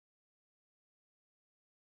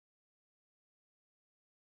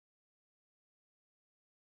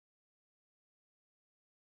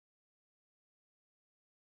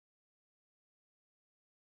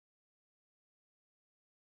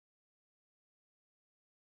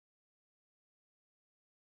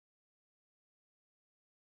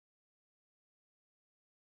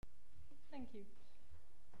Thank you.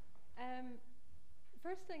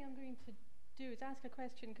 First thing I'm going to do is ask a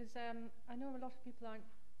question, because I know a lot of people aren't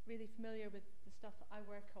really familiar with the stuff that I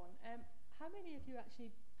work on. How many of you actually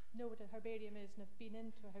know what a herbarium is and have been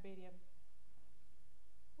into a herbarium?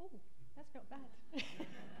 Oh, that's not bad.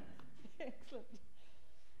 Excellent.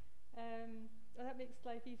 Well, that makes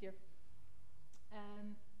life easier.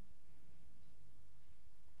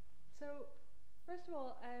 So, first of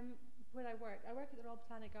all, where I work at the Royal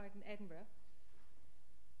Botanic Garden, Edinburgh.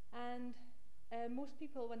 And most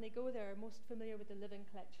people, when they go there, are most familiar with the living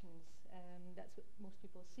collections. That's what most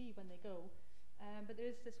people see when they go. But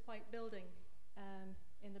there is this white building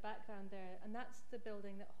in the background there, and that's the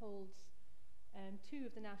building that holds two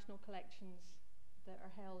of the national collections that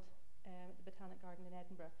are held at the Botanic Garden in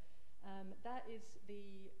Edinburgh. That is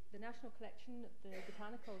the National Collection of the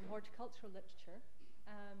Botanical and Horticultural Literature,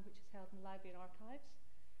 which is held in the Library and Archives.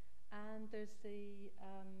 And there's the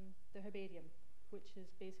Herbarium, which is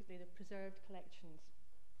basically the preserved collections.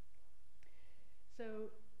 So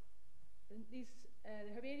the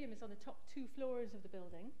Herbarium is on the top 2 floors of the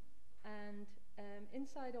building, and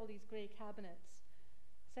inside all these grey cabinets,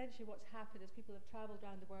 essentially what's happened is people have travelled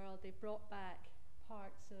around the world, they've brought back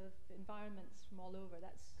parts of environments from all over.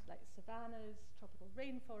 That's like savannas, tropical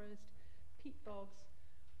rainforest, peat bogs.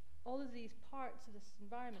 All of these parts of this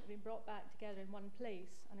environment have been brought back together in one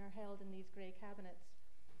place and are held in these grey cabinets.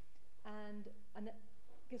 And it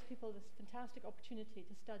gives people this fantastic opportunity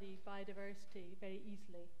to study biodiversity very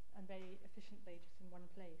easily and very efficiently just in one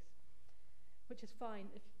place, which is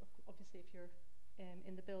fine, obviously, if you're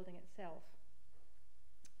in the building itself,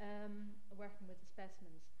 working with the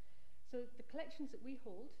specimens. So the collections that we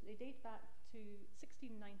hold, they date back to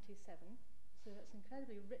 1697, so that's an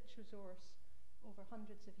incredibly rich resource. Over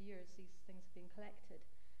hundreds of years these things have been collected.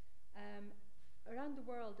 Around the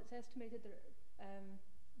world, it's estimated there are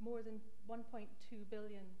more than 1.2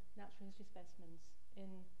 billion natural history specimens in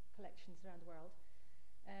collections around the world.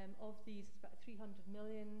 Of these, it's about 300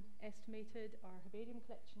 million estimated are herbarium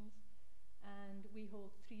collections, and we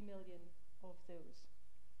hold 3 million of those.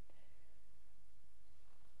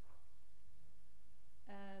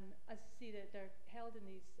 As you see, that they're held in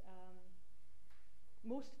these,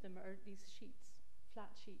 most of them are these sheets, flat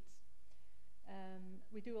sheets.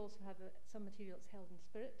 We do also have some material that's held in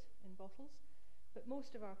spirit, in bottles, but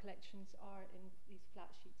most of our collections are in these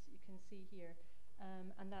flat sheets that you can see here,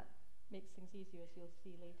 and that makes things easier, as you'll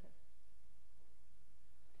see later.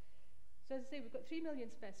 So as I say, we've got 3 million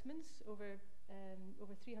specimens over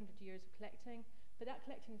 300 years of collecting, but that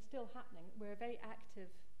collecting is still happening. We're a very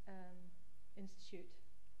active institute,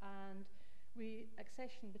 and we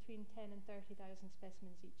accession between 10 and 30,000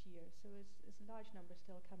 specimens each year, so there's a large number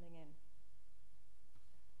still coming in.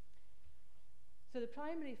 So the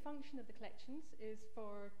primary function of the collections is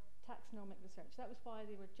for taxonomic research. That was why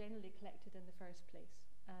they were generally collected in the first place,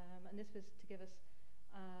 and this was to give us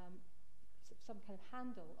some kind of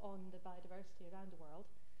handle on the biodiversity around the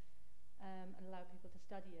world, and allow people to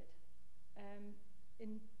study it.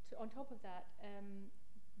 On top of that,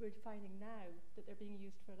 we're finding now that they're being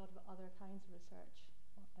used for a lot of other kinds of research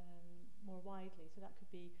more widely. So that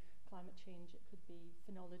could be climate change, it could be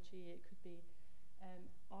phenology, it could be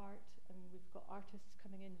art, and we've got artists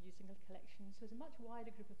coming in using the collections. So there's a much wider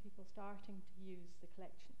group of people starting to use the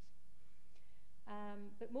collections.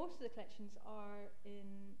 But most of the collections are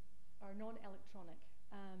non-electronic.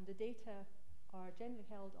 The data are generally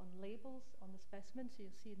held on labels on the specimen. So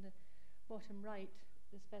you'll see in the bottom right,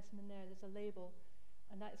 the specimen there's a label,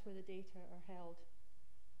 and that is where the data are held.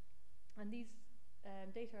 And these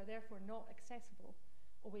data are therefore not accessible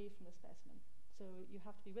away from the specimen. So you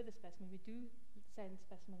have to be with the specimen. We do send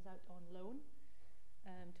specimens out on loan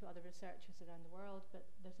to other researchers around the world, but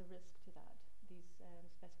there's a risk to that. These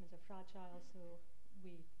specimens are fragile, so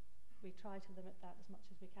we try to limit that as much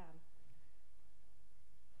as we can.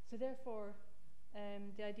 So therefore,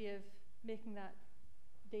 the idea of making that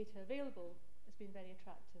data available has been very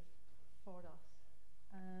attractive for us.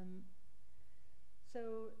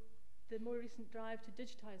 So the more recent drive to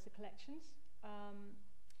digitize the collections and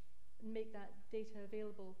make that data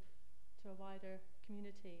available to a wider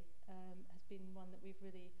community has been one that we've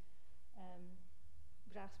really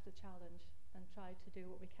grasped the challenge and tried to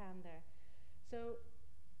do what we can there. So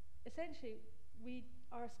essentially,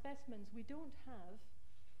 our specimens, we don't have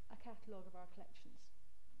a catalogue of our collections.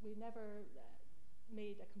 We never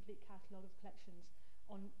made a complete catalogue of collections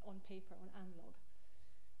on paper, on analogue.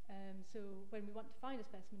 So when we want to find a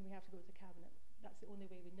specimen, we have to go to the cabinet. That's the only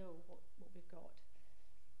way we know what we've got.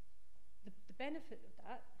 The benefit of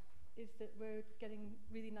that is that we're getting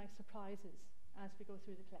really nice surprises as we go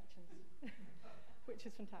through the collections. which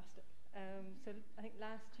is fantastic. So I think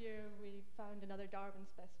last year we found another Darwin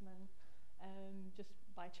specimen, just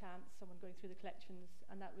by chance, someone going through the collections,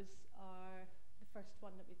 and that was the first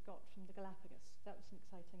one that we've got from the Galapagos. That was an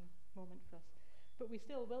exciting moment for us. But we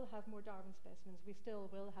still will have more Darwin specimens. We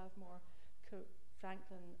still will have more Cook,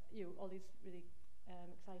 Franklin, all these really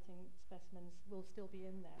exciting specimens will still be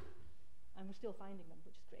in there. And we're still finding them,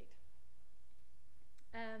 which is great.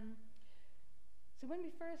 So when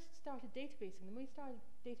we first started databasing them, we started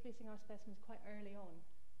databasing our specimens quite early on.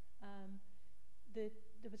 There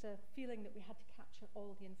was a feeling that we had to capture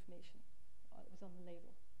all the information that was on the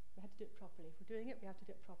label. We had to do it properly. If we're doing it, we have to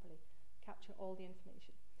do it properly, capture all the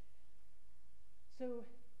information. So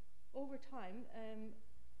over time,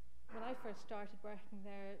 when I first started working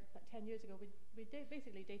there about 10 years ago, we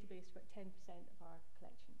basically databased about 10% of our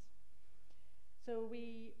collections. So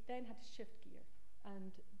we then had to shift gear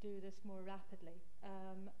and do this more rapidly,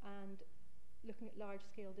 and looking at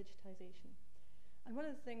large-scale digitization. And one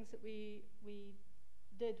of the things that we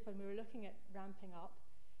did when we were looking at ramping up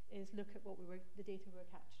is look at the data we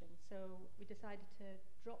were capturing. So we decided to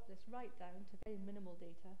drop this right down to very minimal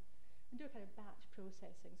data and do a kind of batch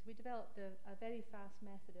processing. So we developed a very fast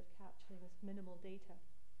method of capturing this minimal data,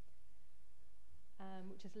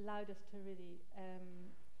 which has allowed us to really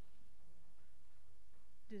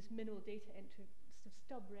do this minimal data entry, sort of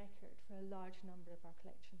stub record for a large number of our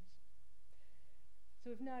collections.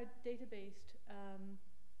 So we've now databased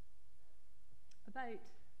about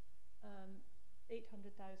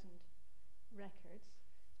 800,000 records,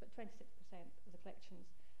 about 26% of the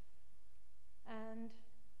collections. And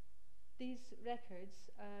these records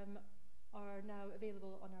are now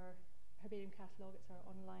available on our herbarium catalogue. It's our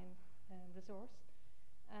online resource.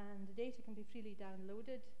 And the data can be freely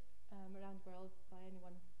downloaded around the world by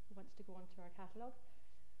anyone who wants to go onto our catalogue.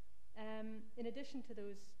 In addition to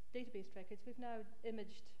those database records, we've now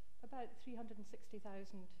imaged about 360,000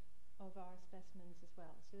 of our specimens as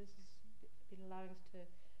well. So this has been allowing us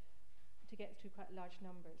to get through quite large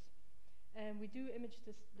numbers. We do image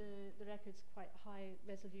the records quite high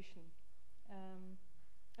resolution.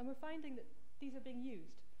 And we're finding that these are being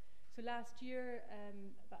used. So last year,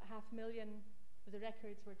 about 500,000 of the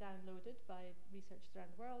records were downloaded by researchers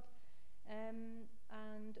around the world.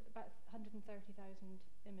 And about 130,000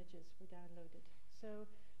 images were downloaded. So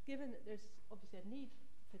given that there's obviously a need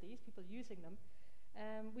for these, people using them,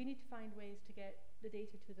 we need to find ways to get the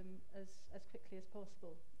data to them as quickly as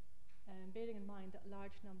possible. Bearing in mind that a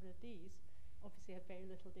large number of these obviously have very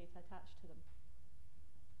little data attached to them.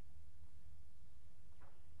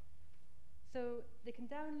 So they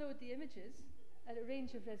can download the images at a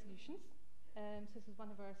range of resolutions. So this is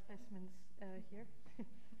one of our specimens here.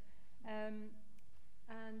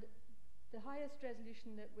 And the highest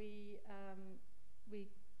resolution that we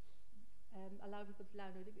allow people to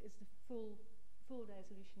download is the full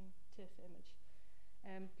resolution TIFF image.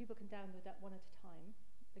 People can download that one at a time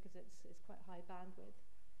because it's quite high bandwidth.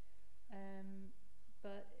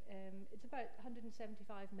 But it's about 175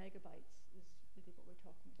 megabytes is really what we're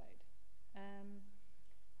talking about.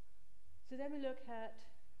 So then we look at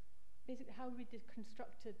basically how we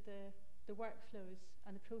constructed the workflows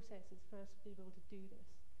and the processes for us to be able to do this.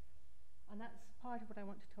 And that's part of what I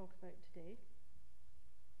want to talk about today.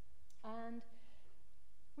 And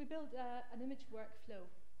we built an image workflow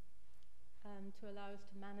to allow us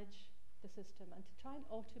to manage the system and to try and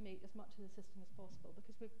automate as much of the system as possible,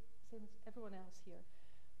 because we're same as everyone else here.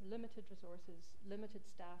 We're limited resources, limited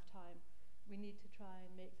staff time. We need to try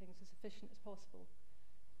and make things as efficient as possible.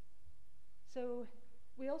 So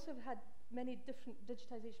we also have had many different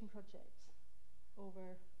digitization projects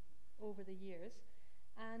over the years,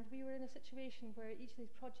 and we were in a situation where each of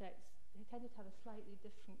these projects, they tended to have a slightly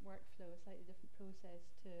different workflow, a slightly different process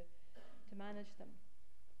to manage them.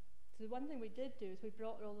 So the one thing we did do is we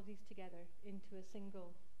brought all of these together into a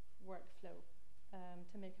single workflow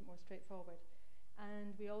to make it more straightforward.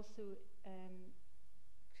 And we also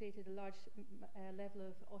created a large level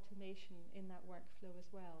of automation in that workflow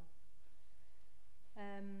as well.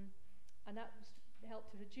 And that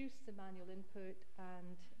helped to reduce the manual input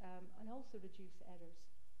and also reduce errors.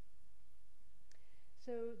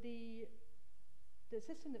 So the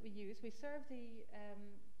system that we use, we serve we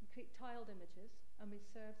create tiled images and we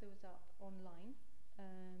serve those up online.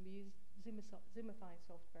 We use Zoomify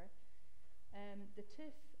software. The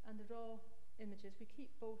TIFF and the raw images, we keep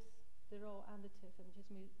both the raw and the TIFF images,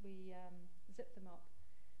 and we zip them up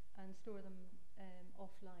and store them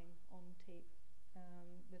offline on tape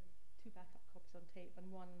with 2 backup copies on tape and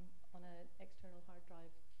 1 on an external hard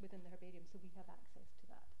drive within the herbarium, so we have access to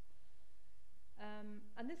that.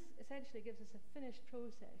 And this essentially gives us a finished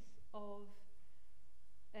process of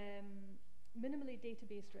minimally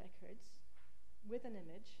databased records with an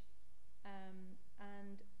image,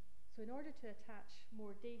 and so in order to attach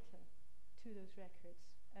more data to those records,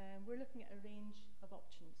 we're looking at a range of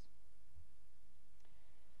options.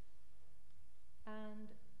 And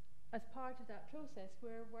as part of that process,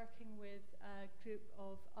 we're working with a group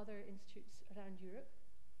of other institutes around Europe,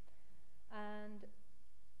 and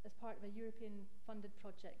as part of a European-funded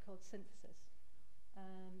project called Synthesis,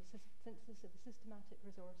 Synthesis of the Systematic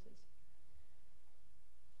Resources.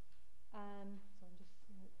 So I'm just,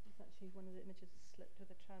 it's actually one of the images slipped with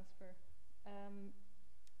a transfer.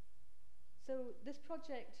 So this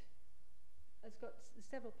project has got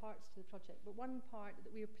several parts to the project, but one part that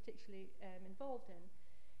we are particularly involved in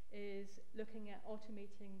is looking at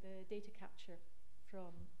automating the data capture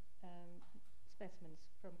from specimens,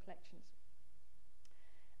 from collections.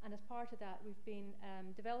 And as part of that, we've been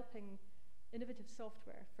developing innovative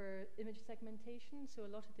software for image segmentation. So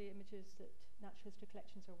a lot of the images that naturalist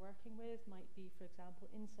collections are working with might be, for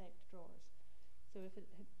example, insect drawers. So if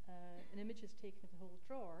an image is taken of the whole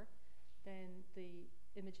drawer, then the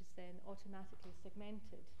image is then automatically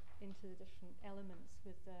segmented into the different elements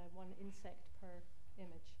with one insect per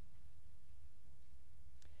image.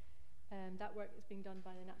 That work is being done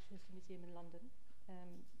by the Naturalist Museum in London,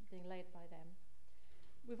 being led by them.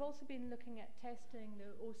 We've also been looking at testing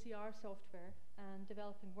the OCR software and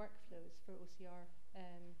developing workflows for OCR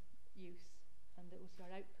use and the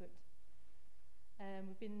OCR output.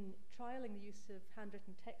 We've been trialling the use of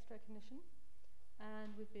handwritten text recognition,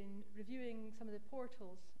 and we've been reviewing some of the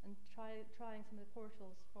portals and trying some of the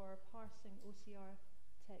portals for parsing OCR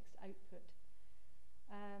text output.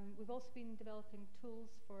 We've also been developing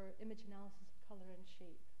tools for image analysis of colour and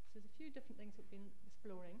shape. So there's a few different things we've been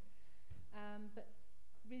exploring, but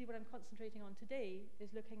really what I'm concentrating on today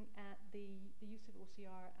is looking at the use of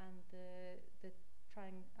OCR and the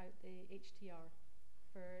trying out the HTR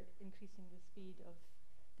for increasing the speed of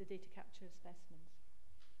the data capture of specimens.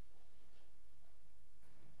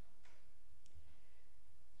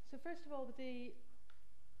 So first of all, with the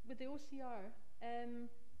OCR,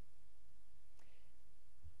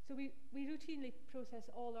 so we routinely process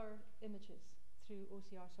all our images through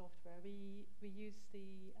OCR software. We use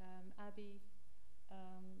the Abbey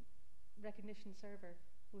recognition server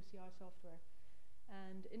OCR software.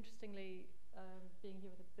 And interestingly, being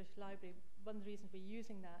here with the British Library, one of the reasons we're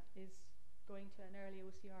using that is going to an early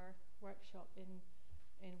OCR workshop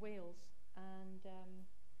in Wales and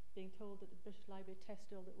being told that the British Library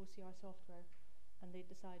tested all the OCR software and they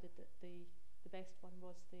decided that the best one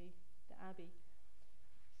was the Abbey.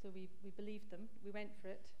 So we believed them, we went for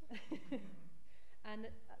it. And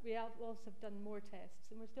we have also done more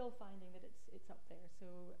tests, and we're still finding that it's up there. So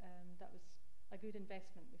that was a good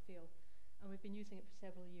investment, we feel, and we've been using it for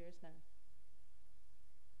several years now.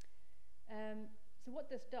 So what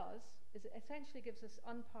this does is it essentially gives us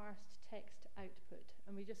unparsed text output,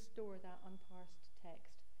 and we just store that unparsed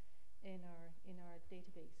text in our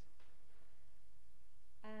database.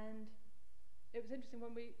 And it was interesting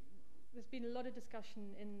when there's been a lot of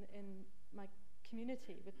discussion in my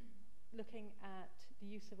community with looking at the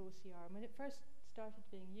use of OCR. When it first started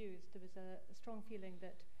being used, there was a strong feeling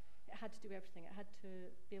that it had to do everything. It had to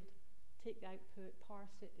be able to take the output,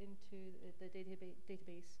 parse it into the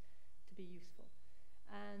database to be useful.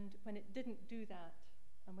 And when it didn't do that,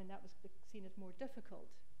 and when that was seen as more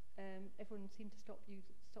difficult, everyone seemed to stop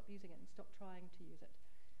using it and stop trying to use it.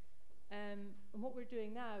 And what we're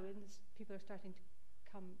doing now, and people are starting to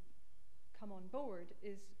come on board,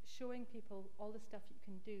 is showing people all the stuff you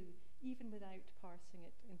can do even without parsing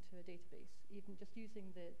it into a database, even just using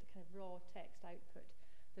the kind of raw text output.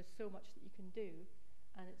 There's so much that you can do,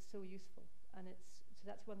 and it's so useful. And so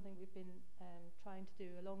that's one thing we've been trying to do,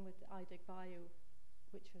 along with IDIG Bio,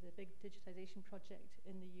 which are the big digitization project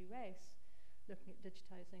in the US, looking at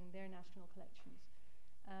digitizing their national collections.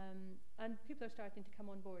 And people are starting to come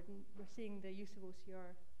on board, and we're seeing the use of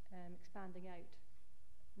OCR expanding out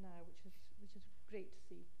now, which is great to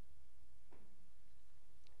see.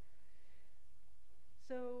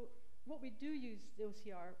 So what we do use the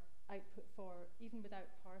OCR output for, even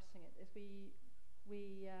without parsing it, is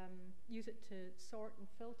we use it to sort and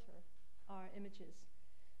filter our images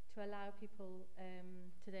to allow people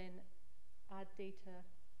to then add data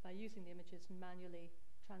by using the images and manually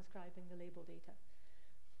transcribing the label data.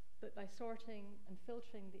 But by sorting and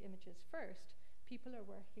filtering the images first, people are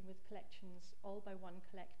working with collections all by one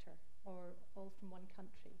collector or all from one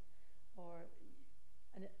country.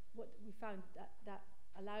 What we found that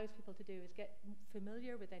allows people to do is get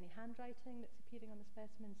familiar with any handwriting that's appearing on the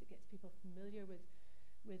specimens. It gets people familiar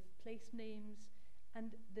with place names,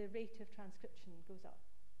 and the rate of transcription goes up.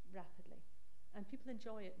 rapidly. And people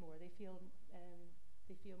enjoy it more. They feel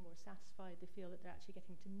more satisfied. They feel that they're actually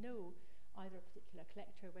getting to know either a particular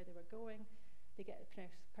collector, where they were going. They get a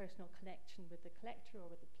personal connection with the collector or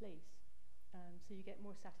with the place. So you get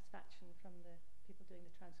more satisfaction from the people doing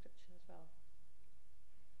the transcription as well.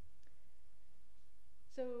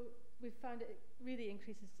 So we've found it really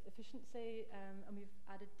increases efficiency, and we've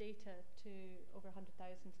added data to over 100,000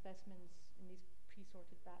 specimens in these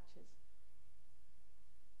pre-sorted batches.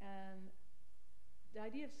 The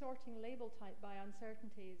idea of sorting label type by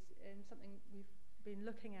uncertainty is something we've been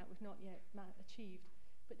looking at, we've not yet achieved,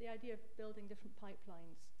 but the idea of building different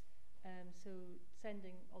pipelines, so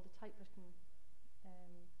sending all the typewritten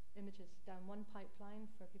images down one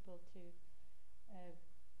pipeline for people to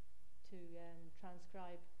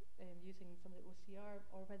transcribe using some of the OCR,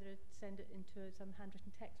 or whether to send it into some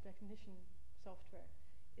handwritten text recognition software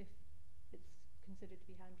if it's considered to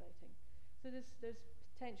be handwriting. So there's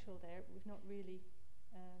potential there, but we've not really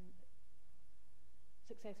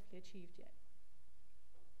successfully achieved yet.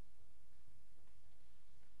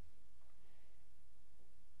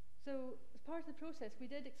 So as part of the process, we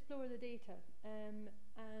did explore the data, and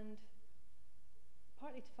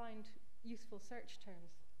partly to find useful search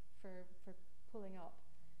terms for pulling up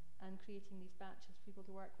and creating these batches for people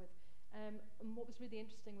to work with. And what was really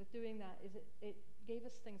interesting with doing that is it gave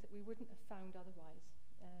us things that we wouldn't have found otherwise.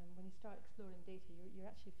 When you start exploring data, you're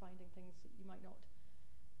actually finding things that you might not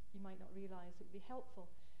realise that would be helpful.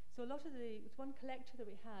 So a lot of one collector that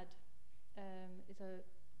we had is a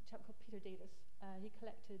chap called Peter Davis. He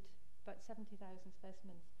collected about 70,000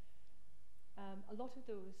 specimens. A lot of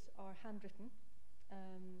those are handwritten,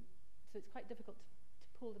 so it's quite difficult to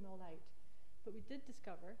pull them all out. But we did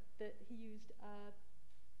discover that he used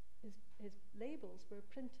his labels were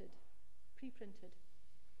pre-printed,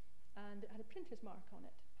 and it had a printer's mark on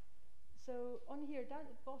it. So on here, down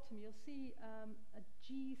at the bottom, you'll see a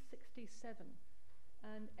G67,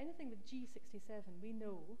 and anything with G67 we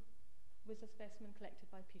know was a specimen collected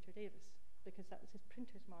by Peter Davis, because that was his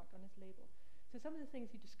printer's mark on his label. So some of the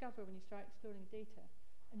things you discover when you start exploring data,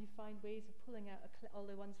 and you find ways of pulling out all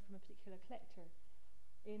the ones from a particular collector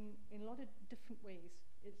in a lot of different ways.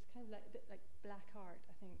 It's kind of like a bit like black art,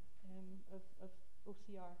 I think, of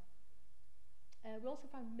OCR. We also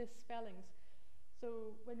found misspellings.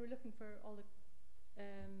 So when we're looking for all the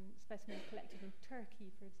specimens collected in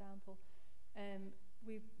Turkey, for example,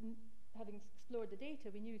 having explored the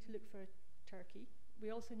data, we knew to look for Turkey.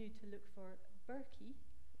 We also knew to look for Berkey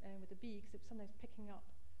with a B, because it was sometimes picking up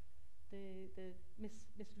the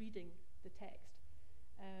misreading the text.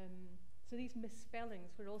 So these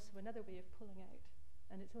misspellings were also another way of pulling out,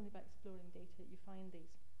 and it's only by exploring data that you find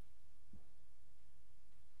these.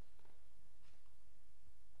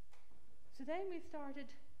 So then we started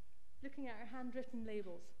looking at our handwritten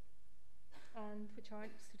labels, which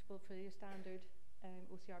aren't suitable for your standard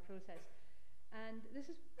OCR process. And this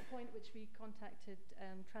is the point at which we contacted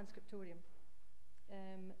Transcriptorium,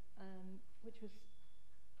 which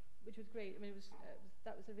was great. I mean,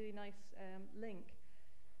 that was a really nice link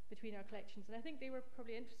between our collections, and I think they were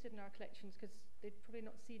probably interested in our collections because they'd probably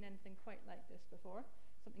not seen anything quite like this before,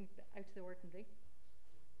 something out of the ordinary.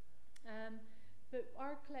 But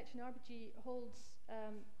our collection, RBG, holds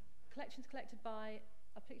collections collected by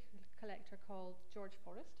a particular collector called George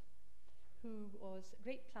Forrest, who was a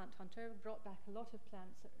great plant hunter, brought back a lot of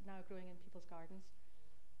plants that are now growing in people's gardens.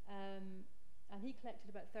 And he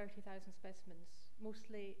collected about 30,000 specimens,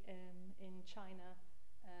 mostly in China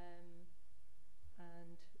and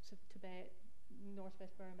Tibet,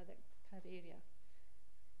 northwest Burma, that kind of area.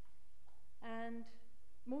 And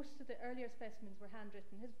most of the earlier specimens were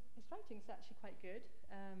handwritten. His writing is actually quite good.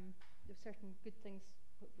 There were certain good things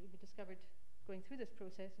we discovered going through this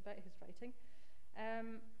process about his writing.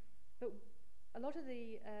 But a lot of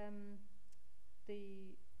the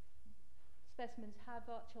specimens have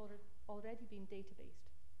actually already been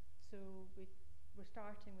databased. So we're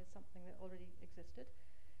starting with something that already existed.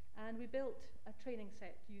 And we built a training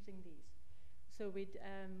set using these. So we'd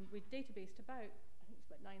databased about, I think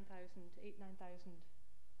it's about 9,000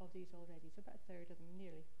 of these already, so about a third of them,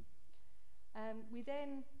 nearly. We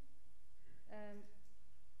then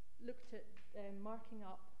looked at marking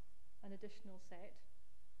up an additional set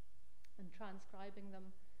and transcribing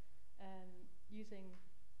them using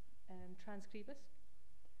Transcribus.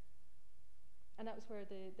 And that was where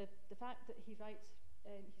the fact that he writes,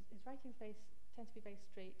 his writing tends to be very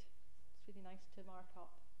straight. It's really nice to mark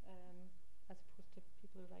up, as opposed to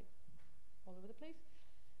people who write all over the place.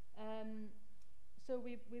 So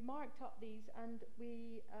we marked up these, and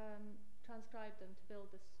we transcribed them to build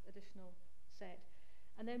this additional set.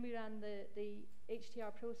 And then we ran the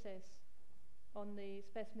HTR process on the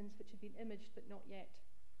specimens which had been imaged but not yet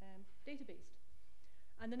databased.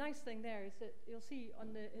 And the nice thing there is that you'll see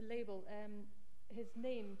on the label his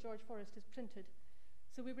name, George Forrest, is printed.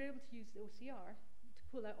 So we were able to use the OCR to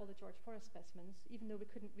pull out all the George Forrest specimens, even though we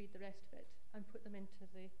couldn't read the rest of it, and put them into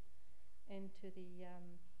the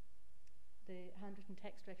handwritten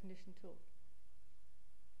text recognition tool.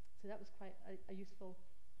 So that was quite a useful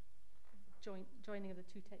joining of the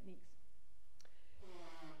two techniques.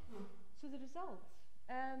 So the results.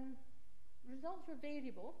 Results were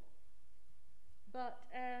variable, but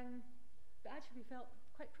actually we felt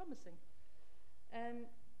quite promising.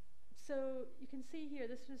 So you can see here,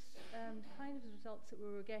 this was kind of the results that we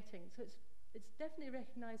were getting. So it's definitely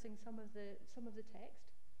recognizing some of the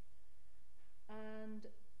text, and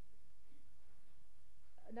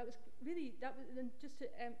that was really and just to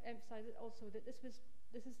emphasize it also that this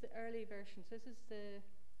is the early version. So this is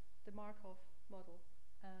the Markov model.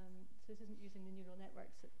 So this isn't using the neural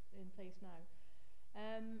networks in place now.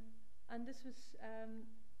 And this was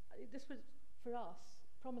for us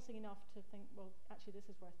promising enough to think, well, actually this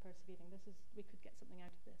is worth persevering. We could get something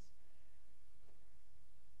out of this.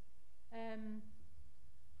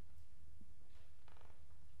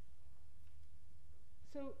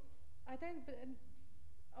 So I then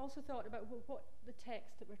also thought about what the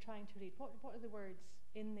text that we're trying to read, what are the words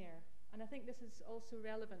in there? And I think this is also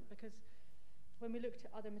relevant because when we looked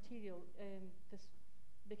at other material, this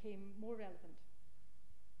became more relevant.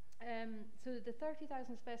 So the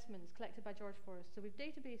 30,000 specimens collected by George Forrest, so we've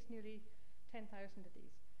databased nearly 10,000 of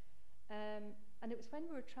these. And it was when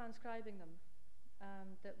we were transcribing them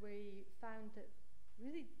that we found that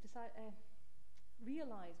really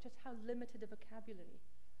realized just how limited a vocabulary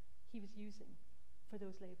he was using for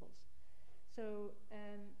those labels. So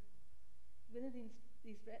within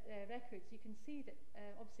these records, you can see that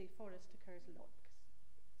obviously Forrest occurs a lot because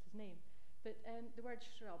it's his name, but the word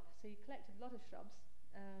shrub, so he collected a lot of shrubs,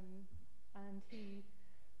 and he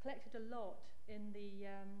collected a lot in the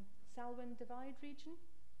Salween Divide region.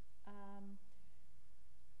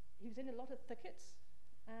 He was in a lot of thickets,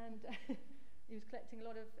 and he was collecting a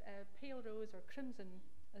lot of pale rose or crimson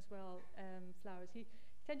as well flowers. He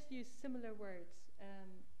tended to use similar words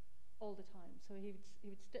all the time, so he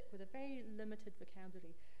would stick with a very limited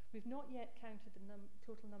vocabulary. We've not yet counted the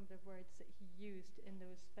total number of words that he used in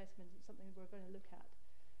those specimens. It's something we're going to look at,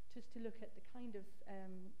 just to look at the kind of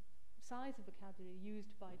size of vocabulary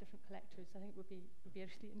used by different collectors. I think would be a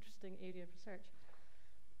really interesting area of research.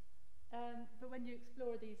 But when you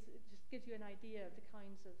explore these, it just gives you an idea of the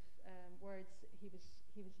kinds of words that he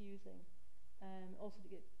was using. Also,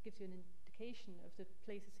 it gives you an indication of the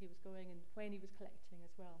places he was going and when he was collecting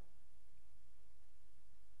as well.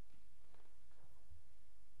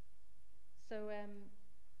 So,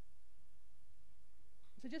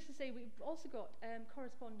 so just to say, we've also got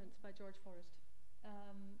correspondence by George Forrest,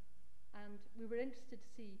 and we were interested to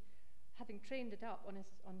see, having trained it up on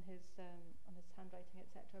his handwriting,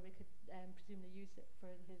 etc. We could presumably use it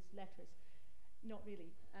for his letters. Not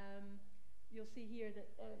really. You'll see here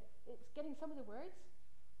that it's getting some of the words,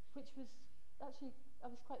 which was actually,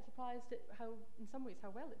 I was quite surprised at how, in some ways,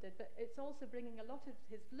 how well it did. But it's also bringing a lot of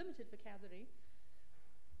his limited vocabulary,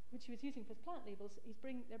 which he was using for his plant labels.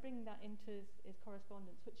 They're bringing that into his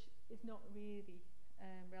correspondence, which is not really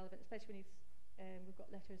relevant, especially when we've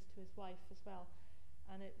got letters to his wife as well,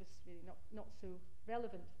 and it was really not so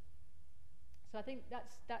relevant. So I think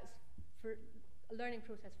that's for a learning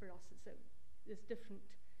process for us. It's that there's different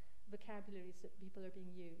vocabularies that people are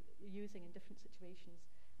being using in different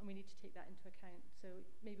situations, and we need to take that into account. So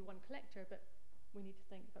maybe one collector, but we need to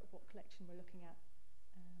think about what collection we're looking at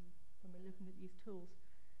when we're looking at these tools.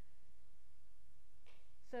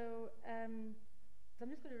 So I'm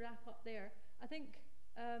just going to wrap up there. I think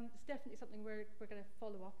it's definitely something we're going to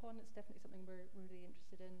follow up on. It's definitely something we're really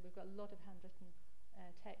interested in. We've got a lot of handwritten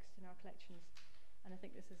text in our collections, and I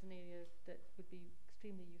think this is an area that would be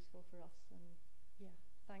extremely useful for us. And yeah,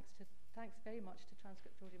 thanks very much to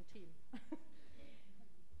Transcriptorium team.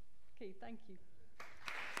 Okay, thank you.